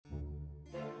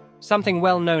Something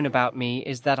well known about me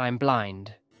is that I'm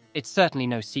blind. It's certainly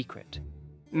no secret.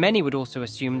 Many would also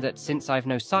assume that since I've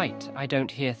no sight, I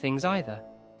don't hear things either.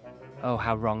 Oh,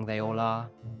 how wrong they all are.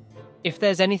 If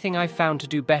there's anything I've found to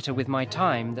do better with my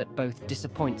time that both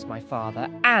disappoints my father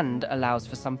and allows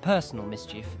for some personal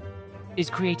mischief, is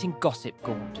creating Gossip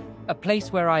Gaunt, a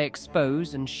place where I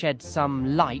expose and shed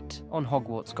some light on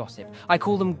Hogwarts gossip. I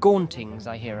call them Gauntings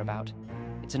I hear about.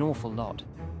 It's an awful lot.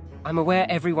 I'm aware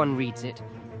everyone reads it.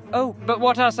 Oh, but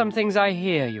what are some things I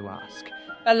hear, you ask?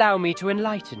 Allow me to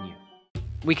enlighten you.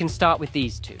 We can start with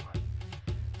these two.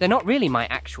 They're not really my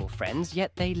actual friends,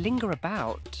 yet they linger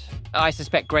about. I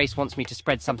suspect Grace wants me to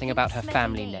spread something about her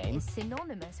family name. Is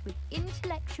synonymous with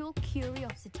intellectual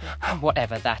curiosity.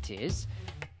 Whatever that is.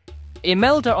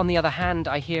 Imelda, on the other hand,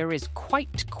 I hear is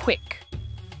quite quick.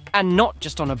 And not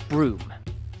just on a broom.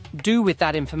 Do with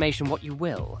that information what you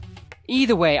will.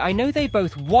 Either way, I know they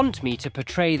both want me to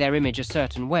portray their image a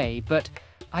certain way, but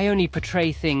I only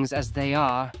portray things as they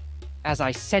are, as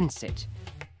I sense it.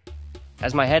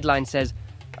 As my headline says,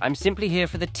 I'm simply here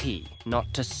for the tea,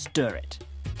 not to stir it.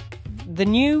 The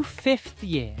new 5th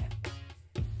year.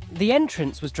 The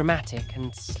entrance was dramatic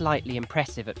and slightly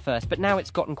impressive at first, but now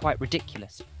it's gotten quite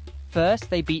ridiculous. First,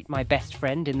 they beat my best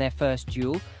friend in their first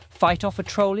duel, fight off a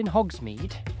troll in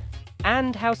Hogsmeade,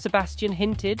 and how Sebastian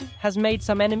hinted has made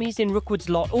some enemies in Rookwood's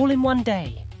lot all in one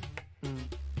day.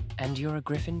 And you're a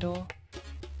Gryffindor?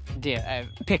 Dear,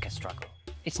 pick a struggle.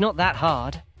 It's not that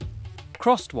hard.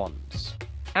 Crossed wands.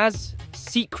 As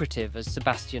secretive as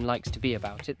Sebastian likes to be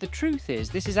about it, the truth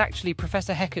is this is actually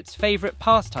Professor Hecat's favourite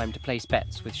pastime to place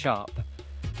bets with Sharp.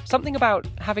 Something about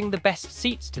having the best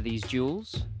seats to these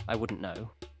duels, I wouldn't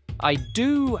know. I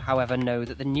do, however, know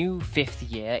that the new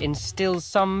 5th year instills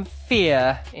some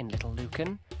fear in little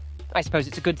Lucan. I suppose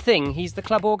it's a good thing he's the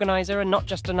club organiser and not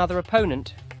just another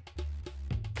opponent.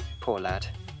 Poor lad.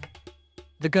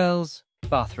 The girls'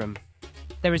 bathroom.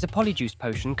 There is a polyjuice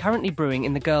potion currently brewing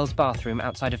in the girls' bathroom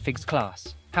outside of Fig's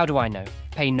class. How do I know?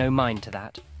 Pay no mind to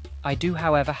that. I do,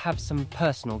 however, have some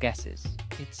personal guesses.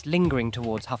 It's lingering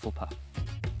towards Hufflepuff.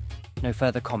 No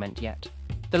further comment yet.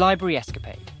 The library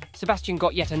escapade. Sebastian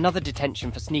got yet another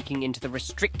detention for sneaking into the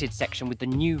restricted section with the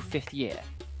new 5th year.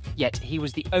 Yet he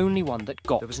was the only one that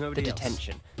got the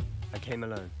detention. I came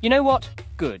alone. You know what?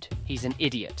 Good. He's an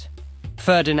idiot.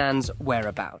 Ferdinand's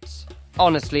whereabouts.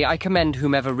 Honestly, I commend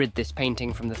whomever rid this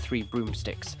painting from the 3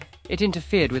 broomsticks. It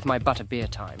interfered with my butterbeer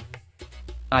time.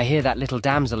 I hear that little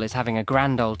damsel is having a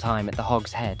grand old time at the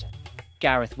Hog's Head.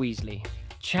 Gareth Weasley.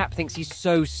 Chap thinks he's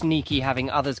so sneaky having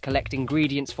others collect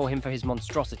ingredients for him for his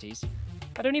monstrosities.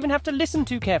 I don't even have to listen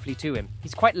too carefully to him.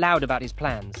 He's quite loud about his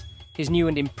plans. His new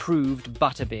and improved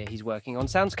butterbeer he's working on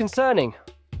sounds concerning.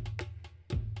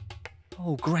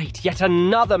 Oh, great. Yet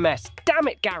another mess. Damn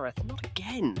it, Gareth. Not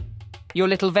again. Your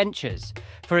little ventures.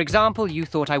 For example, you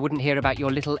thought I wouldn't hear about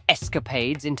your little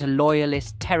escapades into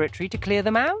loyalist territory to clear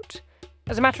them out?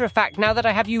 As a matter of fact, now that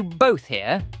I have you both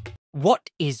here, what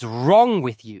is wrong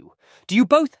with you? Do you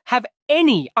both have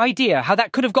any idea how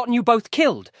that could have gotten you both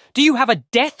killed? Do you have a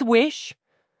death wish?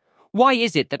 Why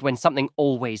is it that when something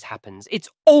always happens, it's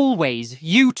always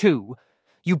you two?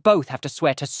 You both have to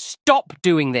swear to stop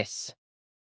doing this.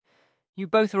 You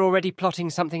both are already plotting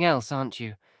something else, aren't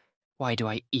you? Why do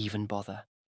I even bother?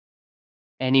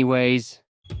 Anyways,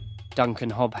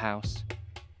 Duncan Hobhouse.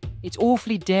 It's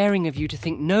awfully daring of you to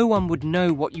think no one would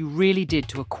know what you really did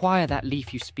to acquire that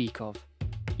leaf you speak of.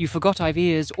 You forgot I've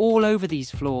ears all over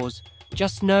these floors.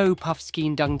 Just know,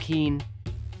 Puffskein Dunkeen.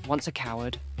 Once a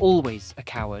coward, always a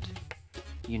coward.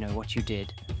 You know what you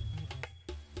did.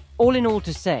 All in all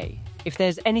to say, if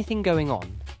there's anything going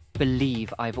on,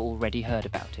 believe I've already heard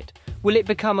about it. Will it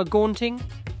become a gaunting?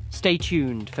 Stay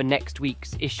tuned for next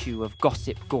week's issue of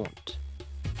Gossip Gaunt.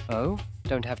 Oh,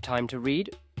 don't have time to read?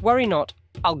 Worry not,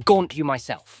 I'll gaunt you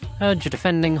myself. Heard you're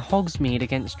defending Hogsmeade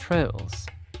against trolls.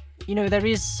 You know, there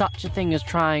is such a thing as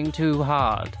trying too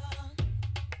hard.